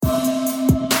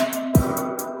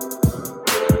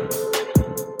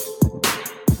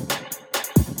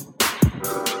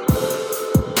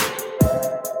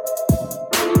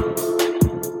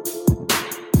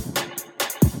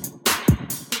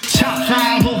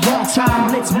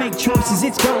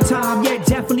It's go time. Yeah, it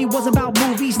definitely was about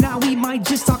movies. Now we might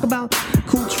just talk about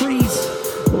cool trees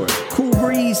or cool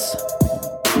breeze.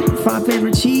 5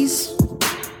 favorite cheese,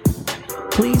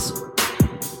 please.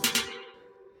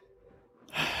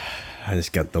 I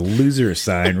just got the loser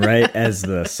sign right as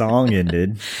the song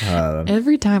ended.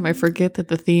 Every time I forget that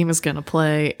the theme is going to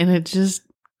play, and it's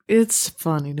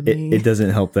funny to me. It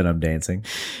doesn't help that I'm dancing.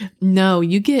 No,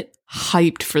 you get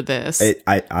hyped for this.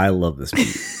 I love this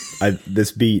beat.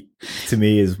 This beat, to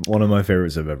me, is one of my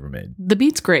favorites I've ever made. The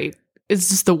beat's great. It's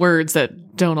just the words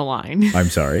that don't align. I'm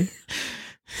sorry.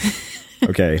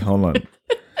 Okay, hold on.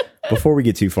 Before we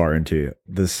get too far into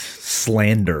this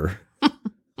slander,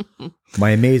 my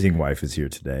amazing wife is here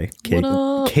today.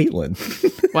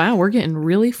 Caitlin. Wow, we're getting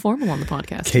really formal on the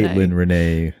podcast today. Caitlin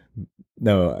Renee.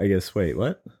 No, I guess, wait,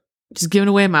 what? Just giving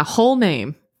away my whole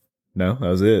name. No, that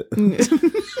was it.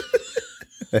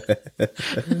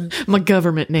 My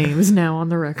government name is now on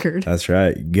the record. That's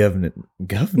right. Government.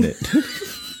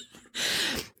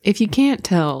 If you can't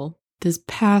tell, this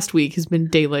past week has been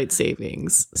daylight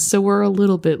savings, so we're a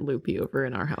little bit loopy over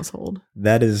in our household.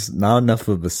 That is not enough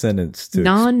of a sentence to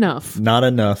Not enough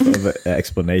of an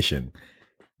explanation.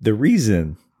 The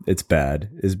reason it's bad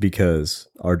is because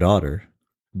our daughter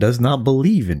does not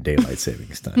believe in daylight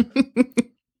savings time,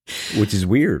 which is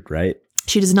weird, right?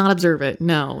 She does not observe it,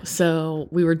 no. So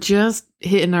we were just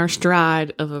hitting our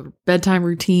stride of a bedtime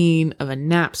routine, of a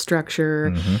nap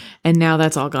structure, and now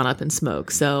that's all gone up in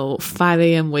smoke. So 5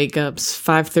 a.m. wake-ups,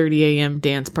 5:30 a.m.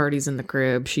 dance parties in the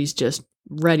crib. She's just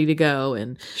ready to go,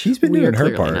 and she's been doing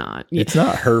her part. Not. Yeah. It's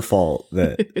not her fault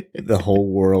that the whole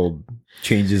world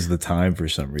changes the time for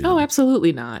some reason. Oh,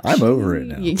 absolutely not. I'm over it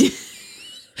now.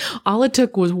 All it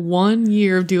took was 1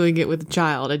 year of doing it with a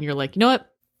child, and you're like, you know what?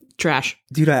 Trash.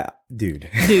 Dude. I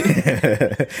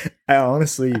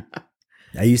honestly,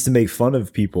 I used to make fun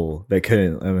of people that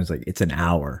couldn't. I was like, it's an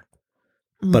hour.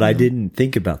 But I didn't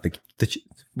think about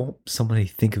won't somebody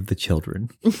think of the children?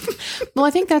 Well,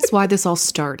 I think that's why this all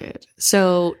started.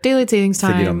 So daylight savings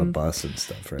time. To get on the bus and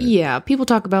stuff, right? Yeah. People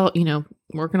talk about,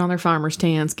 working on their farmer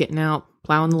stands, getting out,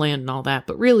 plowing the land and all that.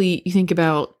 But really, you think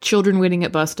about children waiting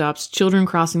at bus stops, children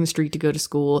crossing the street to go to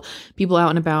school, people out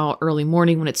and about early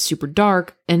morning when it's super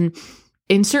dark. And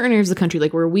in certain areas of the country,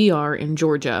 like where we are in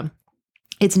Georgia,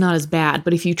 it's not as bad.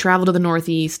 But if you travel to the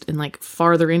Northeast and like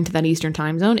farther into that Eastern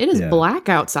time zone, it is black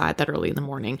outside that early in the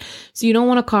morning. So you don't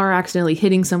want a car accidentally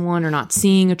hitting someone or not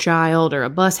seeing a child or a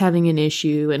bus having an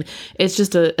issue. And it's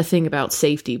just a thing about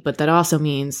safety. But that also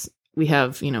means we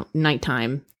have,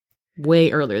 nighttime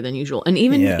way earlier than usual. And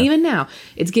even now,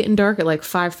 it's getting dark at like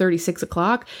 5:30, 6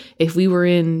 o'clock. If we were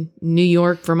in New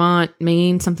York, Vermont,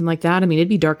 Maine, something like that, I mean, it'd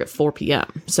be dark at 4 p.m.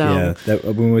 So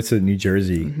when we went to New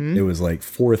Jersey, it was like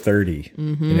 4:30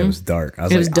 and it was dark.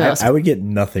 I was dusk. I would get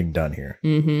nothing done here.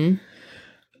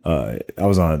 I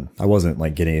wasn't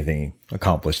like getting anything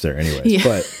accomplished there anyways.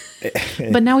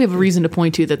 But now we have a reason to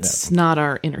point to that's not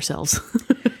our inner selves.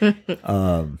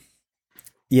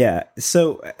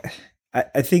 So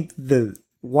I think I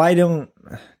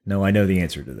know the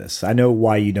answer to this. I know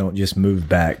why you don't just move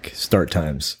back start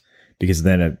times, because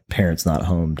then a parent's not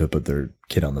home to put their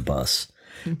kid on the bus.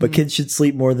 But kids should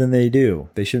sleep more than they do.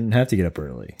 They shouldn't have to get up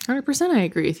early. 100% I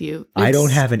agree with you. I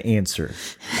don't have an answer.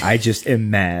 I just am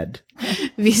mad.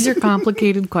 These are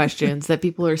complicated questions that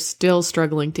people are still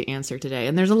struggling to answer today.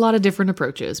 And there's a lot of different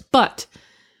approaches, but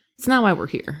it's not why we're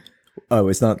here. Oh,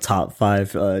 it's not top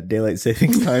 5 daylight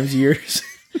savings times years?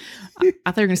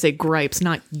 I thought you were going to say gripes,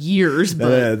 not years.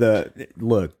 But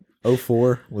look,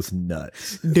 04 was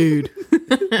nuts. Dude.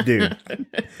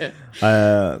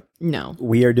 No.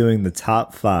 We are doing the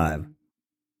top 5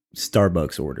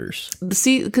 Starbucks orders.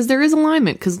 See, because there is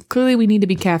alignment, because clearly we need to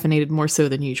be caffeinated more so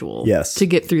than usual. Yes. To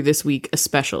get through this week,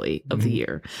 especially of the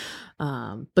year.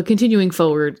 But continuing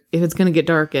forward, if it's going to get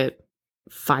dark at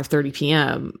 5:30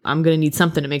 p.m., I'm going to need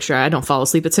something to make sure I don't fall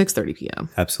asleep at 6:30 p.m.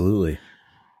 Absolutely.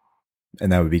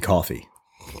 And that would be coffee.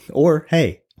 Or,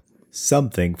 hey,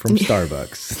 something from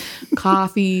Starbucks.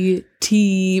 Coffee,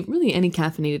 tea, really any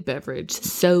caffeinated beverage,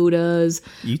 sodas.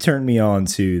 You turned me on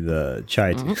to the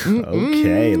chai tea.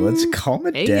 Okay, let's calm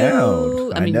it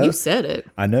down. I mean, you said it.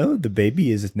 I know the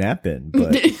baby is napping,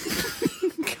 but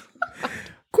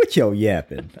quit your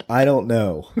yapping. I don't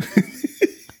know.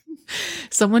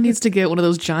 Someone needs to get one of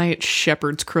those giant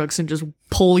shepherd's crooks and just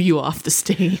pull you off the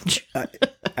stage.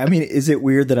 I mean, is it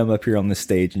weird that I'm up here on the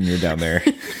stage and you're down there?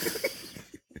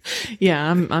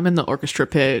 Yeah, I'm in the orchestra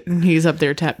pit and he's up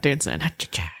there tap dancing.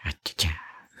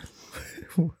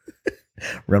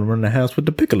 Run around the house with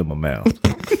the pickle in my mouth.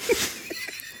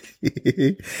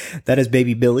 That is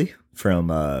baby Billy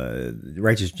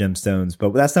Righteous Gemstones,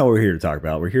 but that's not what we're here to talk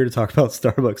about. We're here to talk about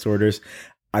Starbucks orders.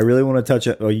 I really want to touch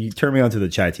it. Oh, you turned me on to the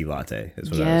chai tea latte.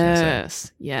 Is what I was going to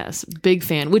say. Yes, big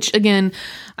fan. Which again,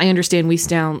 I understand we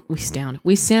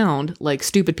sound like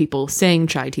stupid people saying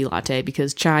chai tea latte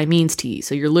because chai means tea.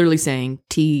 So you're literally saying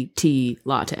tea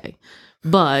latte.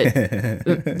 But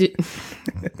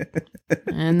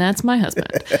and that's my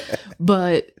husband.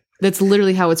 But that's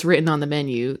literally how it's written on the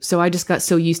menu. So I just got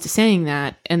so used to saying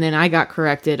that. And then I got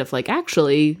corrected of like,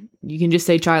 actually, you can just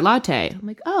say chai latte. I'm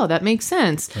like, oh, that makes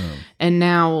sense. And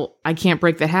now I can't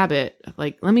break the habit.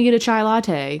 Like, let me get a chai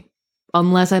latte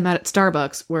unless I'm at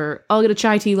Starbucks where I'll get a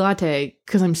chai tea latte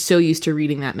because I'm so used to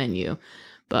reading that menu.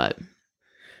 But.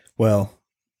 Well,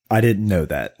 I didn't know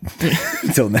that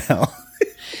until now.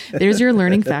 There's your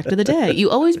learning fact of the day.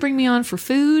 You always bring me on for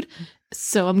food.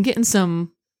 So I'm getting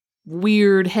some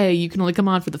weird, hey, you can only come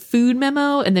on for the food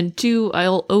memo, and then 2,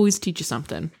 I'll always teach you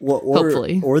something.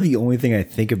 Hopefully. Or the only thing I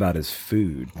think about is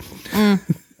food.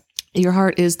 Your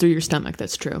heart is through your stomach.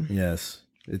 That's true. Yes.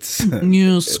 It's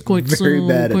yes, quite very so,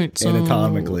 bad quite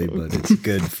anatomically, but it's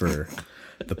good for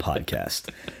the podcast.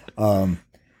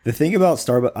 The thing about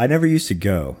Starbucks, I never used to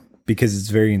go because it's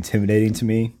very intimidating to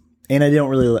me. And I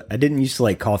didn't used to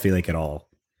like coffee like at all.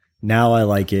 Now I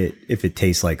like it if it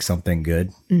tastes like something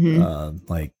good,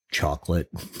 like chocolate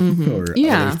or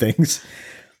other things.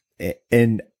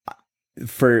 And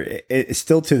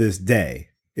still to this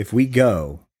day, if we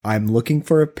go, I'm looking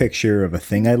for a picture of a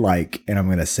thing I like, and I'm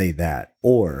going to say that,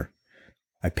 or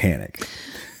I panic.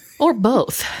 Or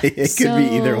both. It could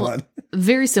be either one.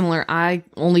 Very similar. I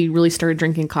only really started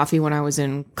drinking coffee when I was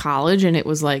in college, and it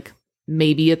was like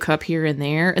maybe a cup here and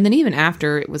there. And then even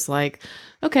after, it was like,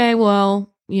 okay,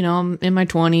 well, you know, I'm in my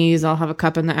 20s, I'll have a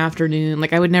cup in the afternoon.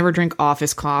 Like I would never drink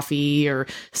office coffee or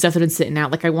stuff that had sitting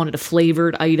out. Like I wanted a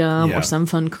flavored item or some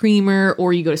fun creamer,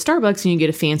 or you go to Starbucks and you get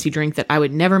a fancy drink that I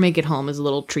would never make at home as a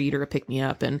little treat or a pick me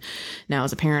up. And now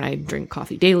as a parent, I drink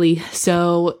coffee daily.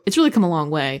 So it's really come a long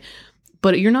way.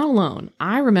 But you're not alone.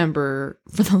 I remember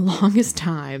for the longest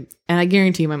time, and I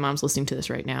guarantee you my mom's listening to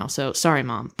this right now, so sorry,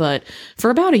 Mom. But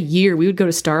for about a year, we would go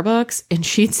to Starbucks, and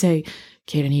she'd say,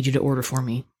 Kate, I need you to order for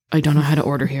me. I don't know how to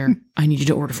order here. I need you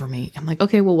to order for me. I'm like,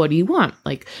 okay, well, what do you want?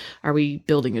 Like, are we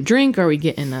building a drink? Are we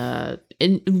getting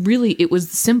and really it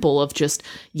was simple of just,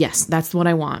 yes, that's what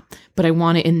I want, but I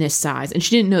want it in this size. And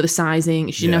she didn't know the sizing.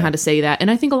 She didn't know how to say that.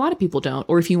 And I think a lot of people don't,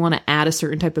 or if you want to add a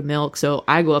certain type of milk. So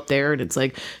I go up there and it's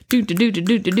like, do.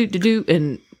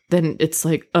 And then it's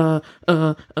like,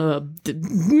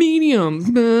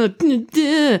 medium,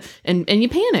 and you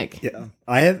panic. Yeah.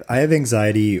 I have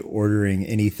anxiety ordering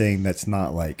anything that's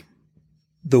not like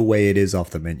the way it is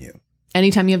off the menu.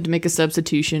 Anytime you have to make a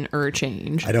substitution or a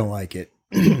change. I don't like it.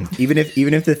 even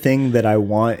if the thing that I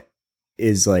want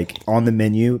is like on the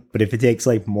menu, but if it takes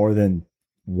like more than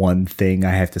one thing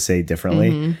I have to say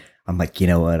differently, I'm like, you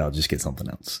know what? I'll just get something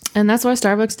else. And that's why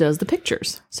Starbucks does the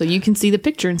pictures. So you can see the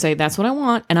picture and say, that's what I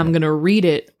want. And I'm going to read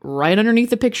it right underneath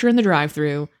the picture in the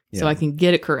drive-thru so I can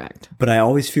get it correct. But I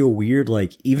always feel weird.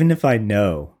 Like, even if I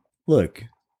know, look,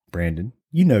 Brandon,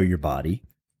 you know your body.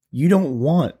 You don't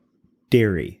want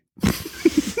dairy.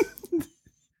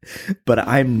 But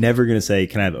I'm never going to say,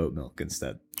 can I have oat milk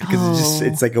instead? Because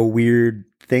it's like a weird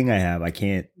thing I have. I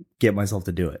can't get myself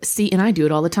to do it. See, and I do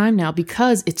it all the time now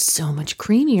because it's so much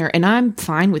creamier. And I'm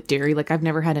fine with dairy. Like, I've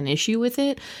never had an issue with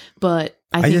it. But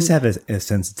I just have a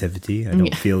sensitivity. I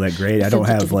don't feel that great. I don't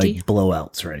have like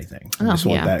blowouts or anything. I just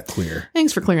want that clear.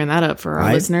 Thanks for clearing that up for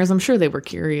our listeners. I'm sure they were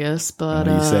curious. But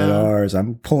you said ours.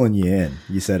 I'm pulling you in.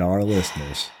 You said our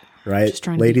listeners. Right, just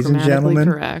trying ladies to be and gentlemen,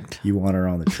 correct. You want her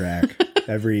on the track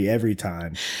every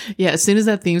time. Yeah, as soon as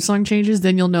that theme song changes,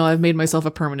 then you'll know I've made myself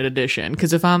a permanent addition.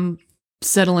 Because if I'm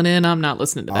settling in, I'm not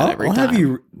listening to that every time. Have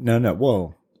you? No.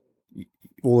 Whoa,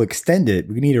 we'll extend it.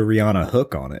 We need a Rihanna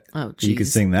hook on it. Oh, geez. You can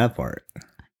sing that part.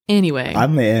 Anyway,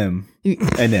 I'm the M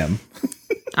and M.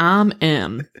 I'm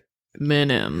M.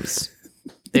 M&M's.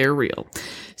 They're real.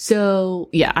 So,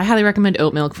 yeah, I highly recommend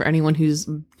oat milk for anyone who's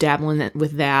dabbling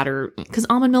with that, or because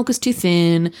almond milk is too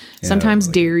thin. Sometimes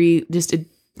dairy,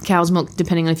 cow's milk,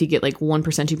 depending on if you get like 1%,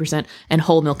 2%, and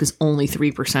whole milk is only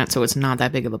 3%, so it's not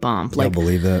that big of a bump. I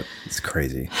believe that. It's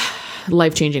crazy.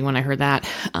 Life-changing when I heard that.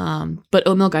 But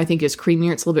oat milk, I think, is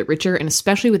creamier. It's a little bit richer, and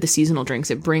especially with the seasonal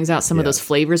drinks, it brings out some of those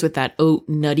flavors with that oat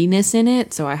nuttiness in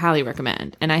it, so I highly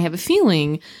recommend. And I have a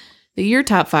feeling that your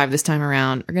top 5 this time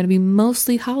around are going to be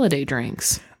mostly holiday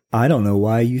drinks. I don't know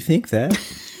why you think that.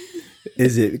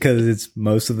 Is it because it's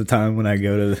most of the time when I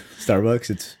go to Starbucks,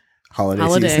 it's holiday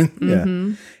season? Mm-hmm.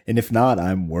 Yeah. And if not,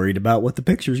 I'm worried about what the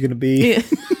picture is going to be.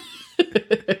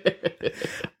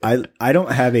 Yeah. I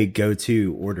don't have a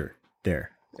go-to order.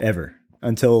 there ever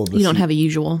until You don't have a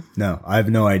usual. No, I have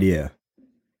no idea.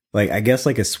 Like, I guess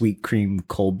like a sweet cream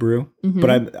cold brew, Mhm.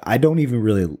 but I don't even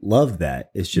really love that.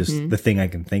 It's just Mhm. the thing I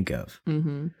can think of.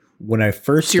 Mm-hmm. When I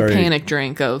first It's your started, panic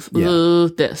drink of Yeah.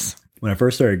 this. when I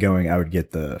first started going, I would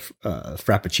get the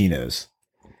frappuccinos,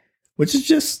 which is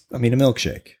just, I mean, a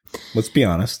milkshake. Let's be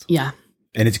honest, Yeah.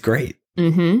 and it's great.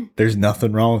 Mm-hmm. There's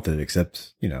nothing wrong with it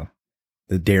except, you know,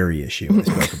 the dairy issue I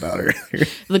spoke about earlier.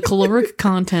 The caloric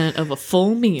content of a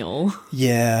full meal.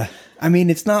 Yeah, I mean,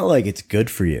 it's not like it's good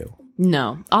for you.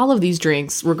 No, all of these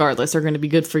drinks, regardless, are going to be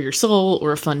good for your soul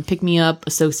or a fun pick-me-up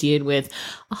associated with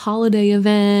a holiday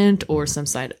event or some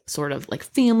sort of like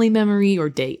family memory or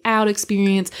day out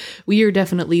experience. We are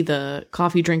definitely the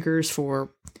coffee drinkers for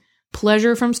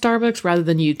pleasure from Starbucks rather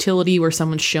than utility where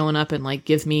someone's showing up and like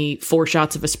give me 4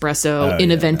 shots of espresso in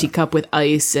a venti cup with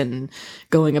ice and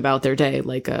going about their day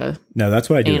like a No, that's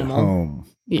what I do Animal. at home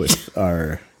with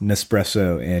our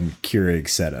Nespresso and Keurig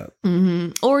setup.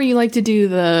 Or you like to do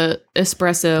the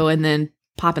espresso and then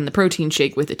pop in the protein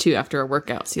shake with it too after a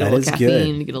workout. So you get a That little is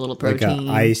caffeine, good. you get a little Like protein.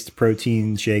 a iced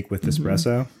protein shake with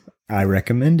espresso. I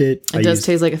recommend it. It does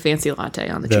taste like a fancy latte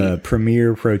on the the cheap.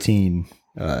 Premier Protein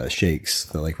shakes,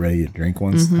 the like ready to drink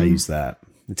ones. I use that.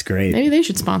 It's great. Maybe they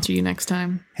should sponsor you next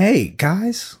time. Hey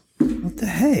guys, what the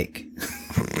heck?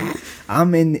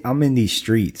 I'm in these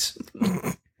streets.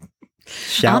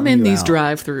 I'm in you these out.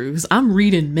 drive-throughs. I'm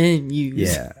reading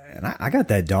menus. Yeah, and I got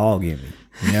that dog in me.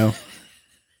 You know,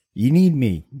 you need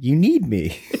me. You need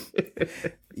me.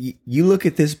 You look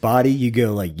at this body, you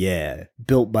go like, yeah,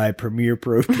 built by Premier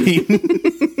Protein.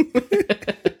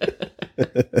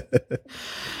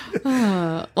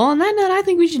 Well, on that note, I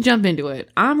think we should jump into it.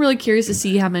 I'm really curious to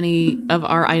see how many of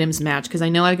our items match because I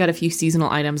know I've got a few seasonal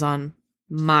items on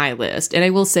my list. And I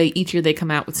will say each year they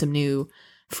come out with some new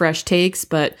fresh takes.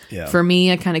 But Yeah. for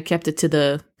me, I kind of kept it to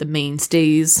the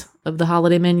mainstays of the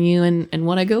holiday menu and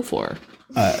what I go for.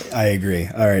 I agree.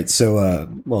 All right,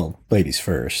 so well, ladies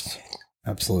first.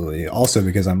 Absolutely. Also,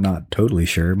 because I'm not totally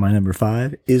sure, my number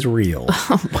 5 is real.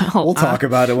 Well, We'll talk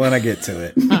about it when I get to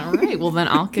it. all right. Well, then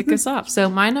I'll kick us off. So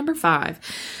my number 5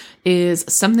 is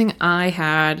something I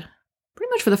had pretty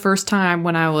much for the first time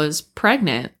when I was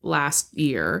pregnant last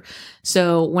year.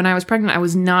 So when I was pregnant, I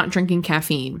was not drinking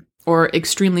caffeine or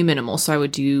extremely minimal. So I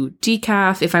would do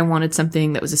decaf if I wanted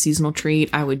something that was a seasonal treat.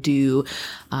 I would do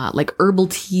like herbal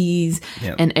teas.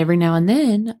 Yeah. And every now and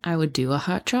then I would do a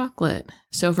hot chocolate.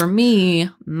 So for me,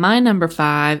 my number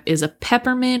 5 is a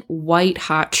peppermint white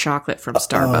hot chocolate from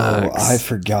Starbucks. Oh, I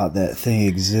forgot that thing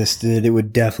existed. It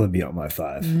would definitely be on my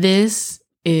 5. This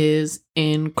is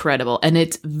incredible. And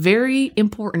it's very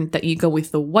important that you go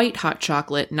with the white hot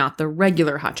chocolate, not the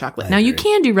regular hot chocolate. Now, you agree.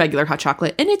 can do regular hot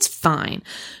chocolate and it's fine.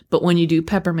 But when you do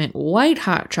peppermint white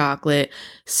hot chocolate,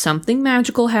 something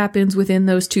magical happens within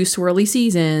those 2 swirly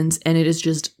seasons. And it is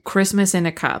just Christmas in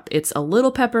a cup. It's a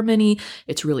little pepperminty.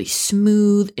 It's really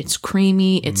smooth. It's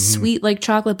creamy. It's sweet like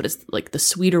chocolate, but it's like the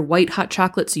sweeter white hot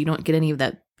chocolate. So you don't get any of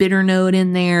that bitter note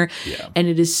in there. Yeah. And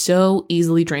it is so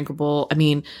easily drinkable. I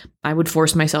mean, I would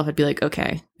force myself. I'd be like,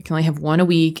 okay, I can only have one a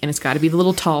week and it's got to be the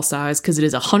little tall size because it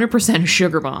is 100% a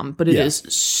sugar bomb, but it Yeah. is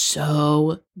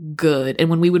so good. And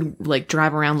when we would like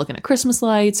drive around looking at Christmas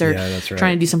lights or Yeah, that's right.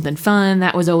 trying to do something fun,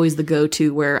 that was always the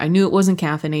go-to where I knew it wasn't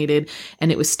caffeinated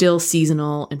and it was still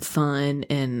seasonal and fun.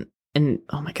 And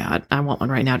oh my God, I want one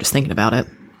right now just thinking about it.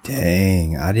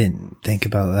 Dang, I didn't think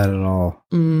about that at all.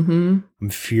 Mm-hmm. I'm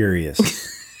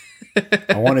furious.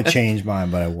 I want to change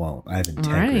mine, but I won't. I have All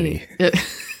integrity. right.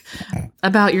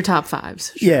 About your top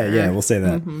 5s. Yeah, Sure. yeah, we'll say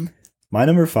that. Mhm. My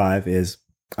number 5 is,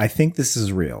 I think this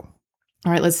is real.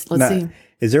 All right, let's Now, see.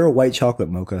 Is there a white chocolate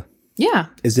mocha? Yeah.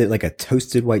 Is it like a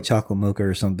toasted white chocolate mocha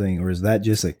or something? Or is that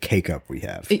just a K-Cup we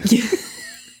have?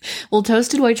 Well,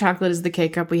 toasted white chocolate is the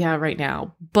K-Cup we have right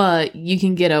now, but you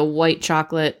can get a white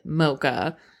chocolate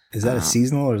mocha. Is that a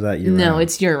seasonal or is that year No, round?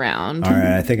 it's year round. All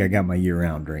right, I think I got my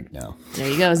year-round drink now. There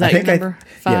you go. Is that your number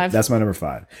 5? Yeah, that's my number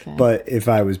 5. Okay. But if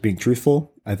I was being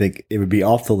truthful, I think it would be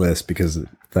off the list because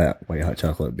that white hot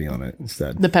chocolate would be on it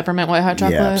instead. The peppermint white hot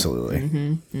chocolate? Yeah,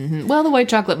 absolutely. Mhm. Well, the white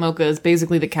chocolate mocha is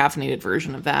basically the caffeinated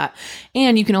version of that.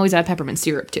 And you can always add peppermint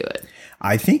syrup to it.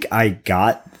 I think I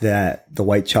got the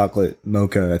white chocolate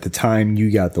mocha at the time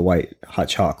you got the white hot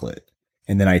chocolate.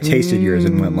 And then I tasted yours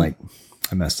and went like,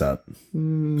 I messed up.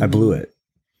 I blew it.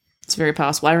 It's very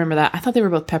possible. I remember that. I thought they were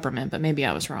both peppermint, but maybe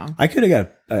I was wrong. I could have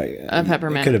got A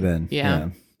peppermint. It could have been. Yeah.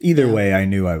 Either way, I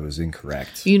knew I was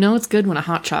incorrect. You know it's good when a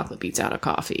hot chocolate beats out a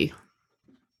coffee.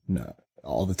 No,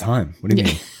 all the time. What do you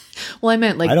mean? Well, I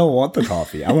meant like I don't want the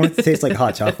coffee. I want it to taste like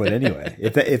hot chocolate anyway.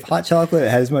 If hot chocolate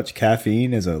has as much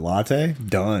caffeine as a latte,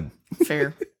 done.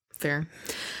 fair. Fair.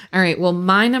 All right. Well,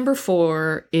 my number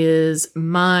 4 is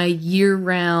my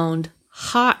year-round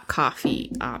hot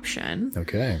coffee option.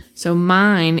 Okay. So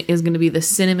mine is going to be the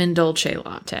cinnamon dolce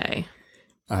latte.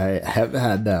 I have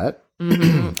had that.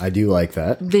 Mhm. I do like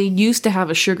that. They used to have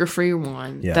a sugar-free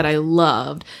one Yeah. that I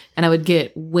loved, and I would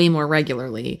get way more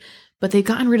regularly. But they've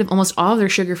gotten rid of almost all of their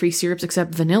sugar-free syrups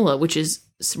except vanilla, which is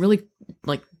really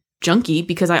like junky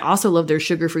because I also love their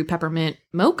sugar-free peppermint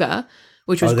mocha,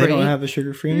 which was They great. don't have a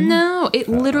sugar-free anymore? No, it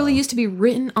literally used to be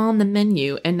written on the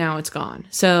menu, and now it's gone.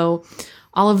 So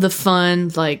all of the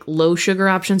fun, like low sugar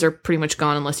options are pretty much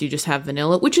gone unless you just have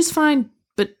vanilla, which is fine,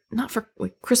 but not for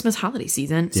like Christmas holiday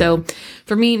season. So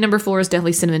for me, number 4 is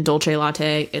definitely cinnamon dolce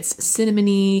latte. It's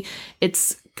cinnamony.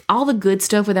 It's all the good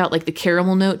stuff without like the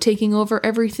caramel note taking over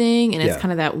everything. And it's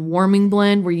kind of that warming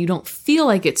blend where you don't feel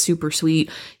like it's super sweet,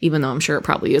 even though I'm sure it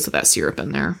probably is with that syrup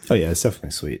in there. Oh, yeah, it's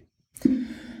definitely sweet.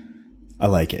 I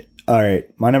like it. All right,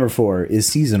 my number 4 is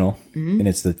seasonal, and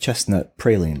it's the chestnut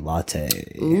praline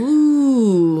latte.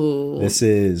 Ooh. This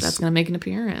is... That's going to make an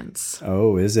appearance.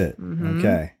 Oh, is it? Mhm.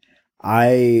 Okay.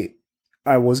 I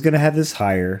was going to have this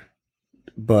higher,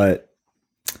 but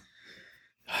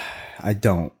I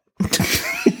don't.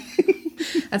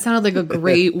 That sounded like a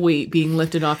great weight being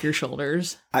lifted off your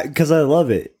shoulders. Because I love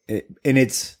it. And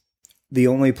it's the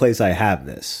only place I have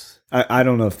this. I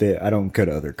don't know if I don't go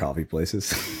to other coffee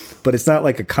places, but it's not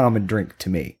like a common drink to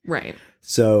me. Right.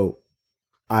 So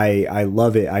I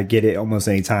love it. I get it almost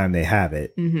anytime they have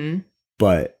it, Mm-hmm.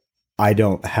 but I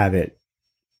don't have it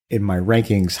in my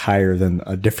rankings higher than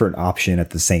a different option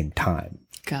at the same time,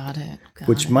 Got it.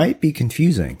 which might be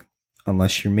confusing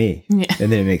unless you're me. Yeah.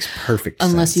 And then it makes perfect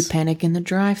Unless you sense. panic in the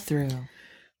drive-thru.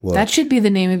 Well, That should be the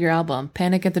name of your album,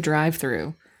 Panic at the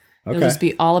Drive-Thru. It'll just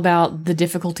be all about the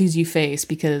difficulties you face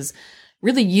because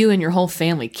really you and your whole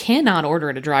family cannot order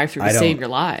at a drive-thru to I don't- save your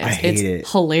lives. I hate It's it.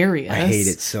 hilarious. I hate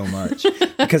it so much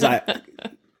because we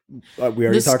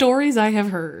already The talked. stories I have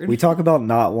heard. We talk about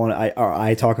not want.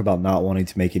 I talk about not wanting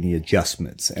to make any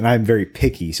adjustments, and I'm very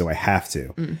picky, so I have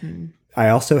to. Mm-hmm. I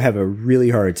also have a really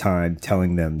hard time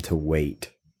telling them to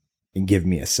wait and give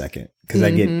me a second because I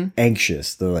get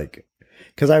anxious. They're like,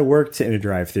 because I worked in a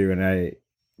drive-thru and I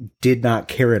did not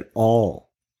care at all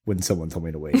when someone told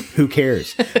me to wait. Who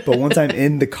cares? But once I'm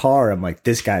in the car, I'm like,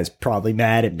 this guy's probably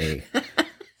mad at me.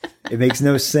 It makes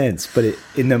no sense, but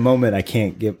in the moment, I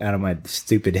can't get out of my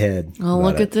stupid head. Oh, about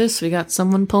look it. at this. We got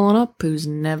someone pulling up who's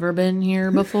never been here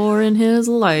before in his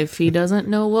life. He doesn't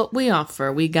know what we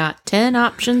offer. We got 10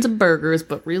 options of burgers,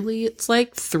 but really it's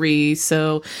like 3.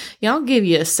 So, yeah, I'll give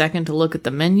you a second to look at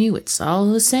the menu. It's all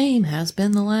the same, has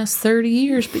been the last 30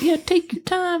 years. But yeah, take your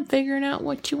time figuring out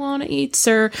what you want to eat,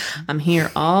 sir. I'm here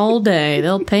all day.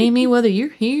 They'll pay me whether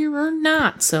you're here or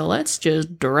not. So let's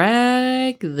just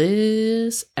drag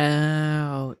this out.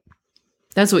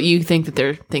 That's what you think that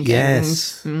they're thinking.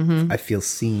 Yes. Mm-hmm. I feel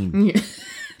seen.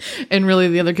 And really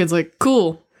the other kid's like,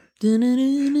 cool. And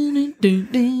then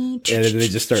they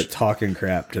just start talking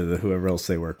crap to whoever else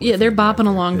they work with. Yeah, they're in the bopping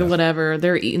drive-thru. along to Yeah. whatever.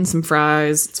 They're eating some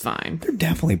fries. It's fine. They're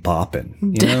definitely bopping,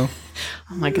 you know?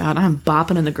 Oh my God, I'm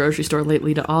bopping in the grocery store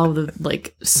lately to all of the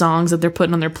like songs that they're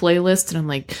putting on their playlist. And I'm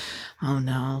like, oh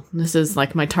no, this is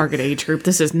like my target age group.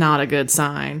 This is not a good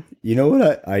sign. You know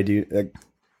what I do? Like,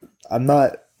 I'm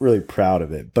not really proud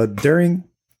of it, but during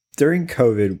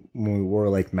COVID, when we wore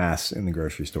like masks in the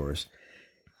grocery stores,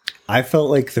 I felt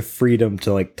like the freedom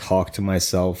to like talk to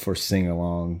myself or sing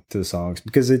along to the songs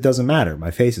because it doesn't matter.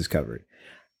 My face is covered.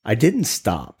 I didn't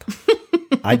stop.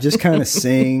 I just kind of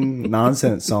sing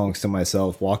nonsense songs to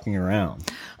myself walking around.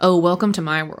 Oh, welcome to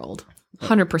my world.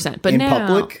 100%. But In now,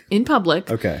 public? in public.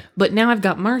 Okay. But now I've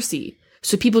got Marcy.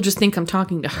 So people just think I'm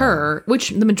talking to her, which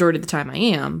the majority of the time I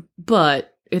am.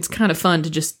 But it's kind of fun to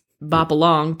just bop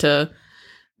along to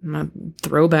my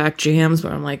throwback jams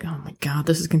where I'm like, oh my God,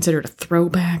 this is considered a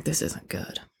throwback. This isn't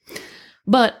good.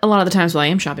 But a lot of the times while I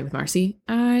am shopping with Marcy,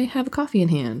 I have a coffee in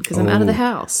hand because I'm out of the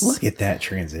house. Look at that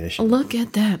transition. Look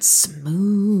at that.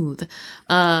 Smooth.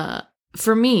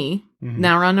 For me,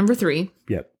 now we're on number 3.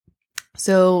 Yep.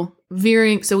 So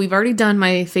we've already done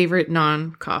my favorite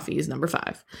non-coffees, number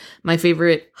 5. My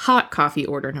favorite hot coffee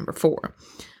order, number 4.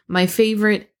 My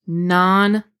favorite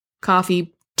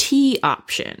non-coffee tea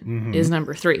option is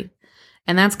number 3.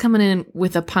 And that's coming in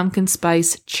with a pumpkin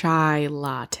spice chai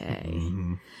latte.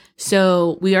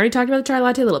 So we already talked about the chai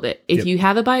latte a little bit. If you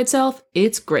have it by itself,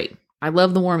 it's great. I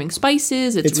love the warming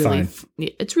spices. It's really fine.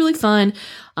 It's really fun.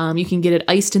 You can get it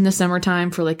iced in the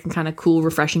summertime for like a kind of cool,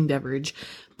 refreshing beverage.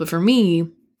 But for me,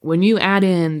 when you add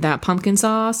in that pumpkin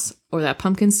sauce or that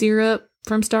pumpkin syrup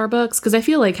from Starbucks, because I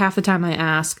feel like half the time I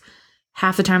ask,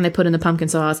 half the time they put in the pumpkin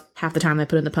sauce, half the time they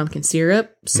put in the pumpkin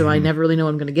syrup. So I never really know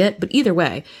what I'm going to get. But either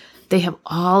way, they have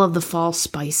all of the fall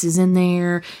spices in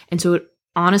there. And so it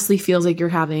honestly feels like you're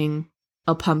having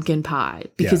a pumpkin pie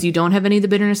because you don't have any of the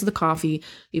bitterness of the coffee.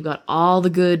 You've got all the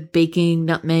good baking,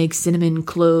 nutmeg, cinnamon,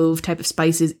 clove type of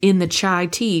spices in the chai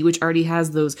tea, which already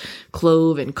has those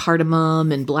clove and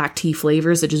cardamom and black tea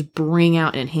flavors that just bring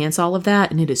out and enhance all of that.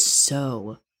 And it is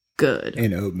so good.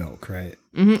 And oat milk, right?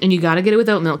 And you got to get it with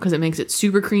oat milk because it makes it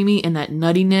super creamy, and that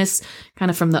nuttiness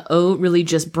kind of from the oat really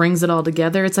just brings it all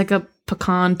together. It's like a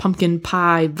pecan pumpkin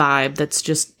pie vibe that's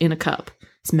just in a cup.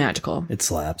 It's magical. It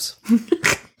slaps.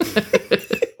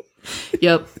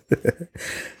 Yep.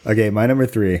 Okay, my number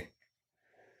 3.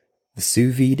 The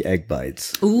sous vide egg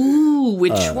bites. Ooh,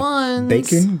 which ones?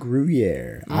 Bacon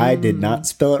Gruyere. I did not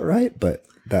spell it right, but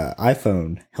the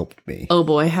iPhone helped me. Oh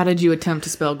boy, how did you attempt to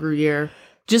spell Gruyere?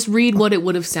 Just read what it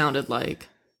would have sounded like.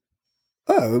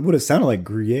 Oh, it would have sounded like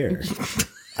Gruyere.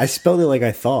 I spelled it like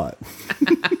I thought.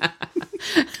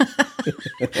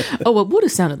 Oh, it would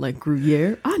have sounded like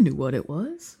Gruyere. I knew what it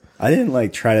was. I didn't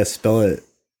like try to spell it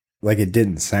like it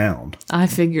didn't sound. I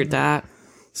figured that.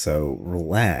 So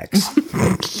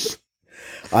relax.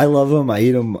 I love them. I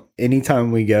eat them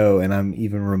anytime we go, and I'm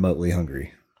even remotely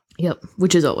hungry. Yep,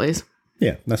 which is always.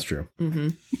 Yeah, that's true.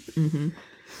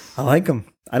 I like them.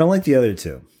 I don't like the other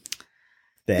two.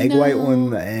 The egg white one,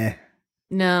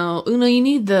 No, Una, you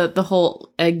need the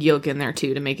whole egg yolk in there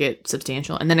too to make it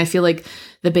substantial. And then I feel like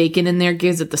the bacon in there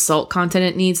gives it the salt content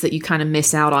it needs that you kind of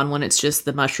miss out on when it's just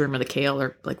the mushroom or the kale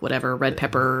or like whatever, red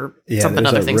pepper, something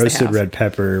other things roasted they have. red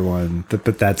pepper one, but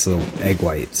that's an egg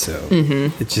white, so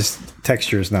it's just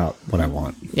texture is not what I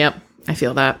want. Yep, I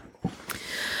feel that.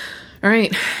 All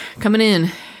right, coming in,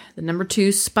 the number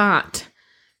 2 spot.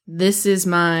 This is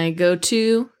my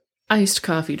go-to iced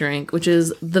coffee drink, which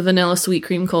is the vanilla sweet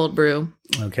cream cold brew.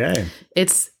 Okay.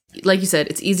 It's, like you said,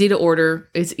 it's easy to order.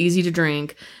 It's easy to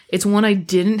drink. It's one I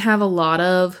didn't have a lot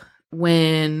of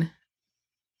when...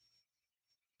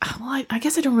 Well, I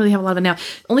guess I don't really have a lot of it now.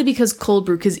 Only because cold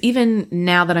brew, because even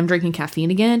now that I'm drinking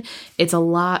caffeine again, it's a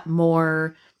lot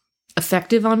more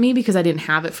effective on me because I didn't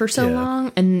have it for so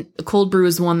long. And cold brew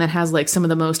is one that has like some of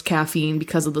the most caffeine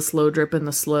because of the slow drip and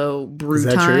the slow brew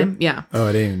time. True? Yeah. Oh,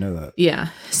 I didn't even know that. Yeah.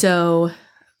 So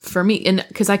for me, and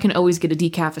because I can always get a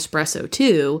decaf espresso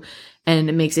too, and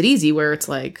it makes it easy where it's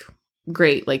like,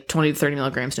 great, like 20 to 30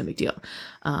 milligrams, no big deal.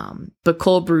 But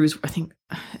cold brews, I think,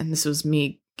 and this was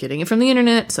me getting it from the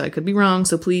internet, so I could be wrong,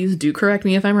 so please do correct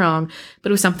me if I'm wrong, but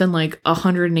it was something like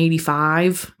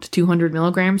 185 to 200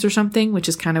 milligrams or something, which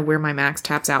is kind of where my max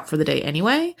taps out for the day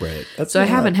anyway. Right. That's so I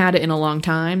haven't had it in a long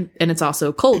time, and it's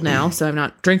also cold now, so I'm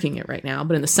not drinking it right now,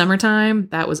 but in the summertime,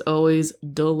 that was always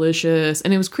delicious,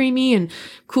 and it was creamy and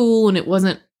cool, and it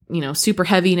wasn't, you know, super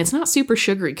heavy, and it's not super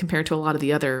sugary compared to a lot of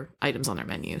the other items on their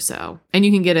menu, so, and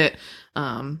you can get it,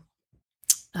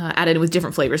 added with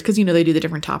different flavors because, you know, they do the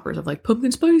different toppers of like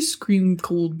pumpkin spice cream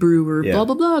cold brew or blah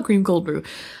blah blah cream cold brew.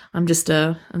 I'm just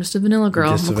a vanilla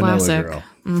girl. I'm a classic.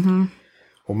 Well,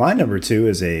 my number 2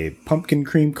 is a pumpkin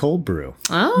cream cold brew.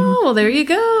 Oh, there you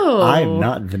go. I'm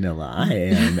not vanilla. I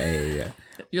am a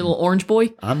your little orange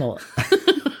boy. I'm a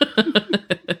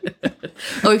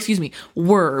Oh, excuse me.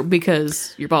 Were,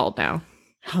 because you're bald now.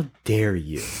 How dare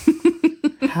you?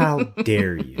 How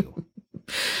dare you?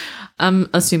 I'm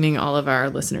assuming all of our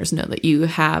listeners know that you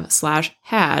have /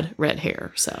 had red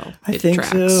hair, so I think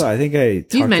tracks. So. I think I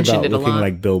talked about looking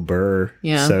like Bill Burr.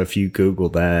 Yeah. So if you Google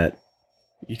that,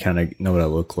 you kind of know what I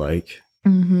look like.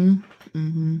 And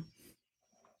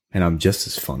I'm just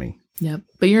as funny. Yep.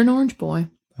 But you're an orange boy.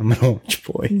 I'm an orange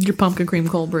boy. Your pumpkin cream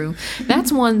cold brew.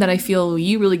 That's one that I feel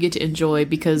you really get to enjoy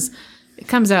because it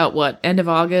comes out, end of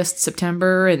August,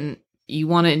 September, and you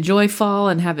want to enjoy fall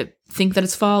and have it think that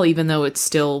it's fall, even though it's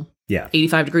still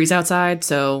 85 degrees outside,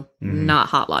 so not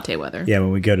hot latte weather. Yeah,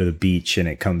 when we go to the beach and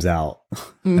it comes out,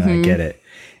 I get it.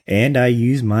 And I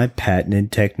use my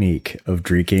patented technique of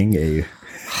drinking a...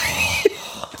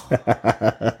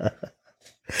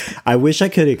 I wish I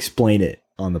could explain it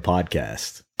on the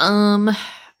podcast.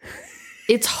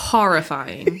 It's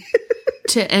horrifying.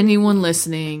 To anyone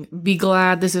listening, be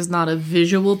glad this is not a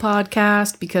visual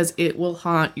podcast because it will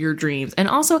haunt your dreams. And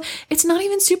also, it's not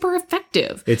even super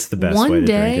effective. It's the best way to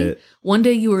drink it. One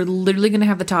day you are literally going to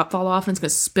have the top fall off and it's going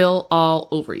to spill all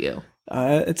over you.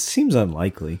 It seems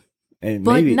unlikely. And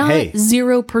but maybe, not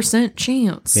 0%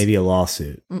 chance. Maybe a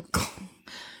lawsuit.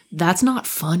 That's not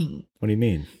funny. What do you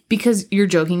mean? Because you're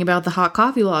joking about the hot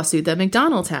coffee lawsuit that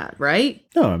McDonald's had, right?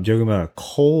 No, I'm joking about a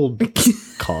cold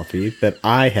coffee that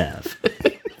I have.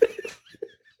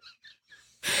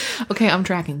 Okay, I'm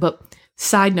tracking. But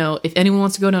Side note, if anyone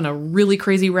wants to go down a really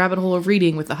crazy rabbit hole of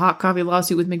reading with the hot coffee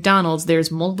lawsuit with McDonald's,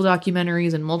 there's multiple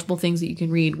documentaries and multiple things that you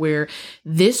can read where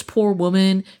this poor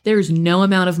woman, there's no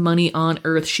amount of money on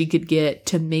earth she could get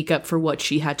to make up for what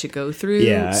she had to go through.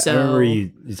 Yeah, so, I remember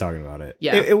you talking about it.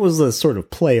 Yeah. It was a sort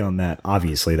of play on that.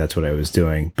 Obviously, that's what I was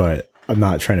doing, but I'm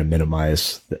not trying to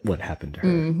minimize what happened to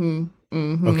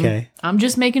her. Okay. I'm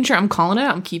just making sure. I'm calling it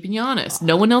out. I'm keeping you honest.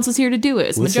 No one else is here to do it.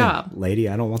 It's Listen, my job. lady,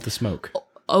 I don't want the smoke.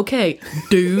 Okay,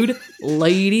 dude,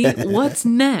 lady, what's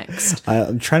next?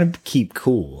 I'm trying to keep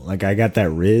cool. Like, I got that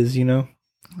Riz, you know?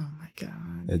 Oh my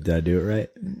God. Did I do it right?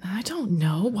 I don't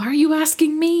know. Why are you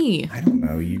asking me? I don't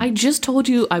know. I just told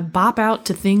you I bop out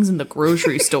to things in the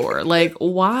grocery store. Like,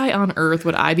 why on earth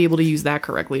would I be able to use that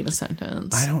correctly in a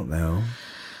sentence? I don't know.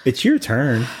 It's your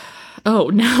turn. Oh,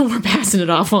 now we're passing it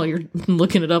off while you're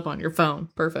looking it up on your phone.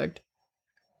 Perfect.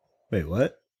 Wait,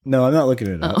 what? No, I'm not looking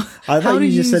it up. I How thought to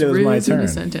you just said use it was my Riz in a turn.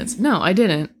 sentence. No, I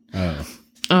didn't.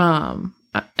 Oh.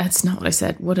 That's not what I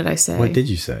said. What did I say? What did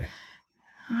you say?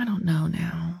 I don't know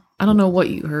now. I don't know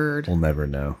what you heard. We'll never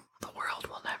know. The world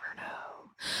will never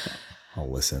know.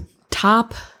 I'll listen.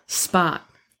 Top spot.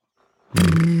 I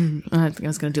think I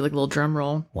was going to do like a little drum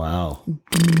roll. Wow.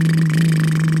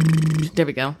 There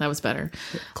we go. That was better.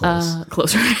 Close.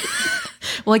 Closer.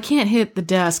 Well, I can't hit the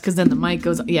desk because then the mic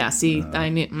goes. Yeah, see, I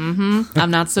knew.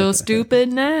 I'm not so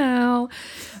stupid now.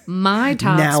 My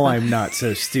top Now spot. I'm not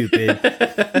so stupid.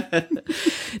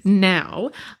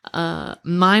 Now,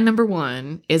 my number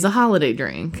one is a holiday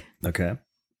drink. Okay.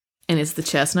 And it's the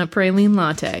chestnut praline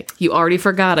latte. You already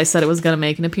forgot I said it was going to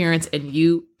make an appearance, and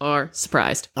you are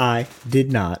surprised. I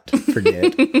did not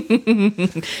forget.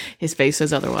 His face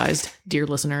says otherwise, dear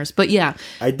listeners. But yeah.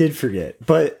 I did forget.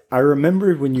 But I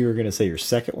remembered when you were going to say your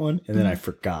second one, and then I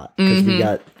forgot because we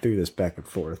got through this back and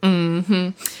forth.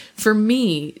 For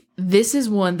me, this is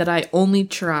one that I only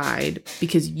tried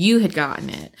because you had gotten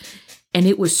it. And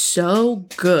it was so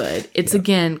good. It's,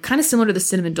 again, kind of similar to the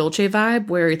cinnamon dolce vibe,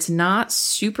 where it's not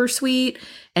super sweet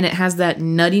and it has that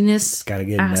nuttiness Gotta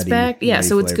get aspect. nutty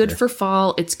So it's good flavor. for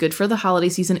fall. It's good for the holiday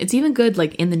season. It's even good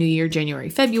like in the new year, January,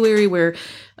 February, where,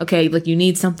 okay, like you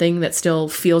need something that still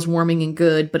feels warming and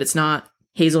good, but it's not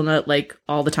hazelnut like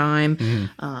all the time.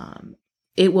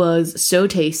 It was so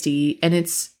tasty, and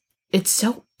it's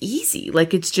so easy.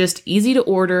 Like, it's just easy to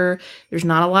order. There's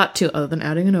not a lot to, other than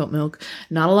adding an oat milk,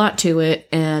 not a lot to it.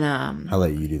 And I'll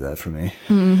let you do that for me.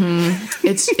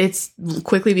 it's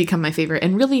quickly become my favorite.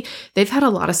 And really, they've had a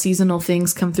lot of seasonal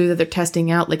things come through that they're testing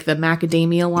out, like the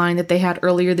macadamia line that they had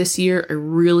earlier this year. I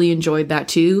really enjoyed that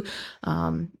too.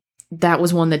 That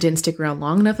was one that didn't stick around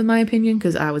long enough, in my opinion,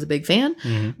 because I was a big fan.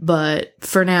 But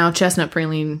for now, chestnut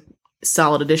praline,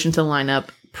 solid addition to the lineup.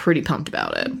 Pretty pumped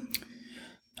about it.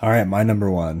 All right, my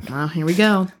number one. Well, here we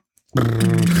go.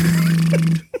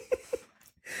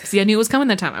 See, I knew it was coming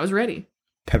that time. I was ready.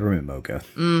 Peppermint mocha.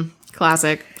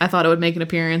 Classic. I thought it would make an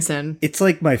appearance, and It's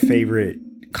like my favorite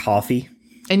coffee.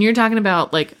 you're talking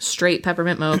about like straight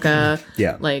peppermint mocha,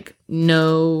 Yeah. like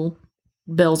no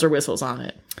bells or whistles on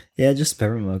it. Yeah, just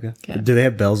peppermint mocha. Okay. Do they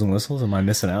have bells and whistles? Am I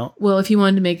missing out? Well, if you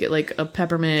wanted to make it like a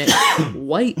peppermint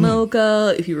white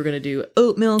mocha, if you were going to do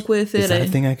oat milk with it, Is that a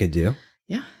thing I could do?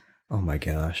 yeah, Oh my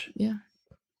gosh. yeah.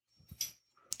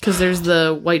 Because there's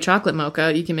the white chocolate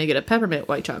mocha, you can make it a peppermint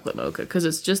white chocolate mocha because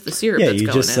it's just the syrup. Yeah, that's you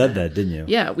going just in said it. that, didn't you?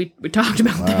 Yeah, we talked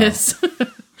about this.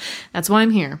 That's why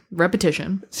I'm here.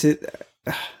 Repetition. See,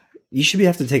 you should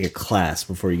have to take a class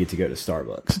before you get to go to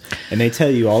Starbucks, and they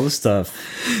tell you all the stuff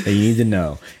that you need to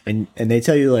know, and they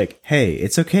tell you like, hey,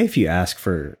 it's okay if you ask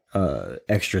for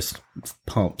extra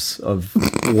pumps of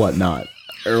whatnot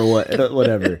or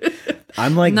whatever.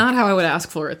 I'm like, Not how I would ask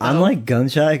for it, though. I'm like gun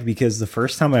shy because the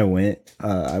first time I went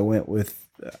with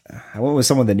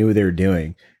someone that knew what they were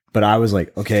doing, but I was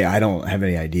like, okay, I don't have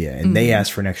any idea, and they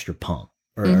asked for an extra pump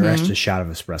or an extra shot of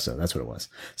espresso. That's what it was.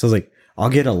 So I was like, I'll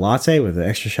get a latte with an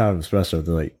extra shot of espresso.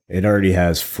 They're like, it already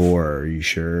has 4. Are you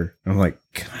sure? And I'm like,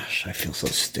 gosh, I feel so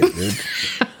stupid.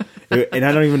 And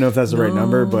I don't even know if that's the right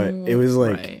number, but it was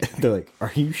like, right. They're like,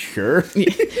 are you sure?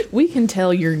 We can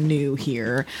tell you're new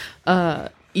here.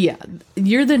 Yeah,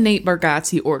 you're the Nate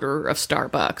Bargatze orderer of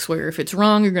Starbucks, where if it's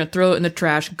wrong, you're going to throw it in the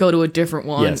trash, go to a different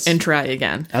one, Yes. and try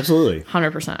again. Absolutely.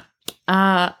 100%.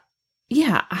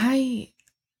 Yeah,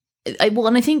 well,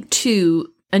 and I think too,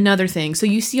 another thing. So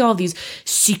you see all these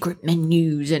secret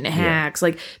menus and hacks,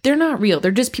 like they're not real.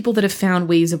 They're just people that have found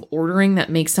ways of ordering that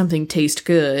make something taste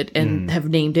good and have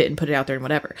named it and put it out there and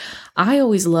whatever. I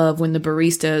always love when the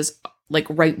baristas like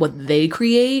write what they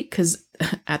create, because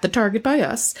at the Target by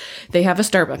us, they have a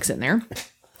Starbucks in there.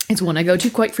 It's one I go to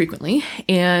quite frequently.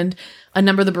 And a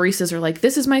number of the baristas are like,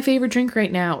 this is my favorite drink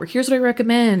right now, or here's what I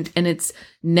recommend. And it's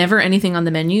never anything on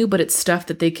the menu, but it's stuff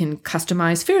that they can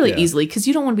customize fairly easily. Because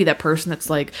you don't want to be that person that's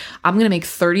like, I'm going to make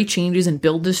 30 changes and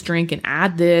build this drink and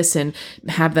add this and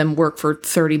have them work for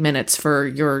 30 minutes for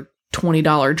your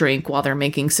 $20 drink while they're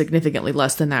making significantly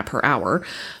less than that per hour.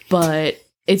 But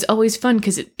it's always fun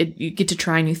because you get to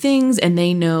try new things and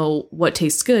they know what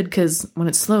tastes good, because when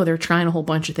it's slow, they're trying a whole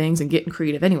bunch of things and getting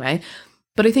creative anyway.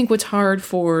 But I think what's hard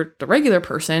for the regular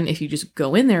person, if you just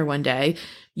go in there one day,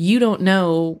 you don't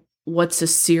know what's a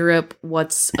syrup,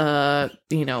 what's a,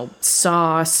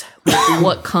 sauce, like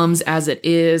what comes as it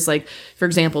is. Like, for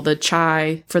example, the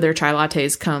chai for their chai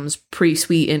lattes comes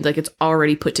pre-sweetened, like it's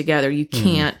already put together. You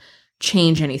can't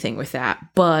change anything with that.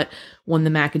 But when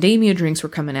the macadamia drinks were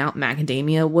coming out,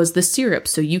 macadamia was the syrup.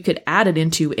 So you could add it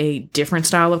into a different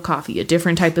style of coffee, a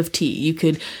different type of tea. You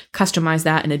could customize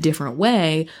that in a different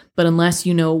way. But unless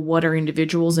you know what are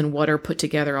individuals and what are put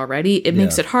together already, it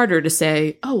makes it harder to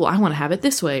say, oh, well, I want to have it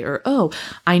this way. Or, oh,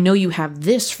 I know you have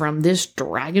this from this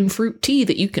dragon fruit tea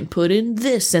that you can put in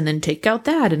this and then take out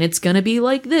that. And it's going to be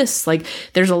like this. Like,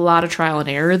 there's a lot of trial and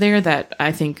error there that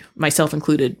I think, myself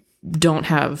included,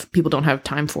 people don't have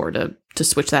time for to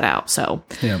switch that out. So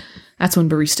that's when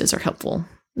baristas are helpful.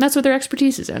 That's what their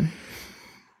expertise is in.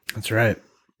 That's right.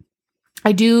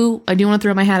 I do want to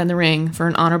throw my hat in the ring for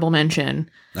an honorable mention.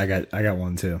 I got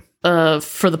one too.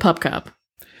 For the Pup Cup.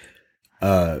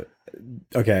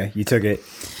 Okay, you took it.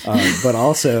 But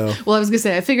also, well, I was gonna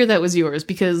say, I figured that was yours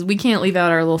because we can't leave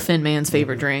out our little thin man's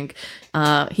favorite drink.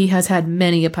 He has had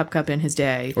many a Pup Cup in his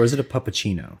day. Or is it a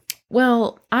puppuccino?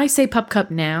 Well, I say Pup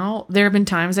Cup now. There have been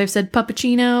times I've said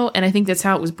puppuccino, and I think that's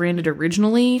how it was branded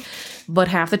originally. But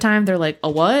half the time they're like, a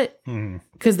what?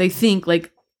 Because they think,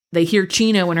 like, they hear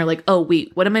chino and are like, oh,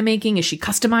 wait, what am I making? Is she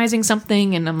customizing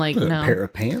something? And I'm like, no. A pair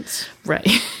of pants? Right.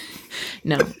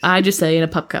 No, I just say in a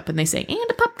Pup Cup, and they say, and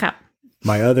a Pup Cup.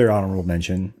 My other honorable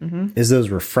mention is those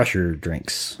refresher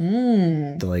drinks.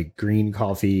 The, like, green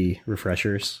coffee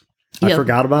refreshers. I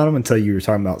forgot about them until you were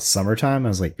talking about summertime. I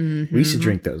was like, we used to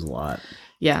drink those a lot.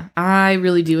 Yeah, I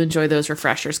really do enjoy those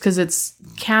refreshers because it's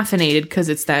caffeinated, because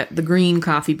it's the green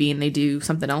coffee bean. They do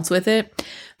something else with it.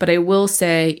 But I will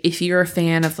say, if you're a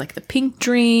fan of like the pink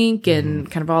drink and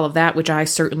kind of all of that, which I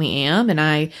certainly am, and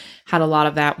I had a lot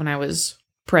of that when I was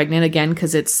pregnant, again,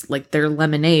 because it's like their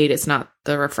lemonade. It's not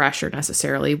the refresher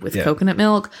necessarily with coconut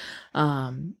milk.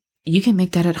 You can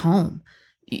make that at home.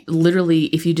 Literally,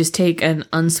 if you just take an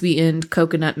unsweetened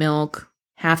coconut milk,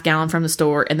 half gallon from the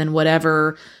store, and then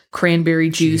whatever cranberry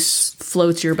juice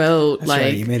floats your boat. That's like,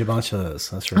 right. You made a bunch of those.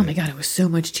 That's right. Oh my God, it was so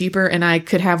much cheaper, and I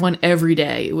could have one every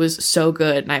day. It was so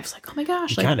good. And I was like, oh my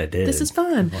gosh, like, this is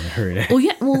fun.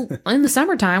 Well, in the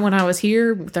summertime when I was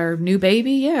here with our new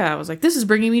baby, I was like, this is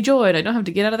bringing me joy, and I don't have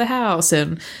to get out of the house,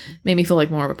 and made me feel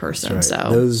like more of a person. Right. So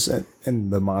those and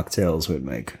the mocktails would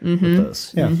make with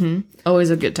those. Yeah. Always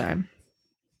a good time.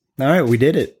 All right, we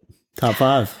did it. Top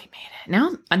 5. We made it.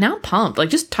 Now I'm pumped. Like,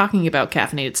 just talking about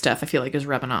caffeinated stuff, I feel like is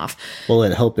rubbing off. Well,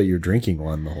 it helped that you're drinking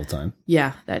one the whole time.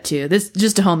 Yeah, that too. This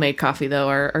just a homemade coffee though.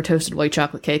 Our toasted white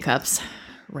chocolate K-cups,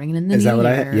 ringing in the Is new that what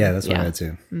year. I had? Yeah, that's what I had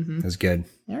too. That's good.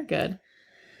 They're good.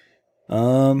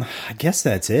 I guess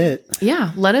that's it.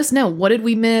 Yeah, let us know, what did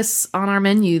we miss on our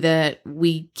menu that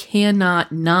we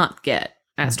cannot not get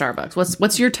at Starbucks?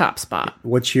 What's your top spot?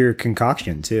 What's your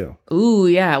concoction too? Ooh,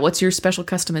 yeah. What's your special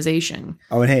customization?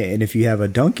 Oh, and hey, and if you have a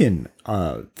Dunkin'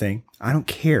 thing, I don't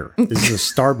care. This is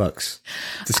a Starbucks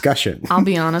discussion. I'll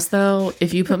be honest though,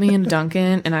 if you put me in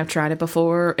Dunkin' and I've tried it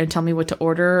before and tell me what to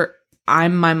order,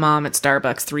 I'm my mom at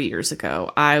Starbucks 3 years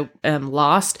ago. I am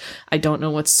lost. I don't know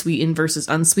what's sweetened versus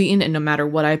unsweetened, and no matter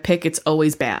what I pick, it's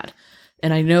always bad.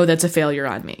 And I know that's a failure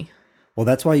on me. Well,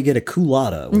 that's why you get a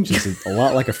Coolata, which is a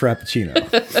lot like a Frappuccino.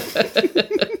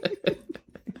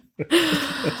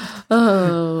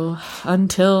 Oh,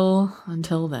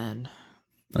 until then.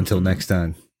 Until next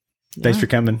time. Thanks for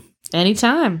coming.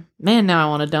 Anytime. Man, now I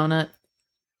want a donut.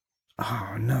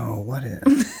 Oh, no. What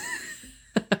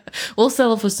We'll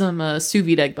settle for some sous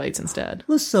vide egg bites instead.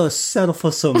 Let's settle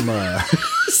for some...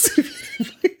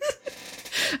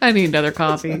 I need another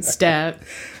coffee. Stat.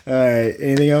 All right.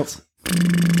 Anything else?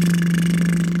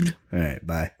 All right.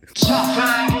 Bye.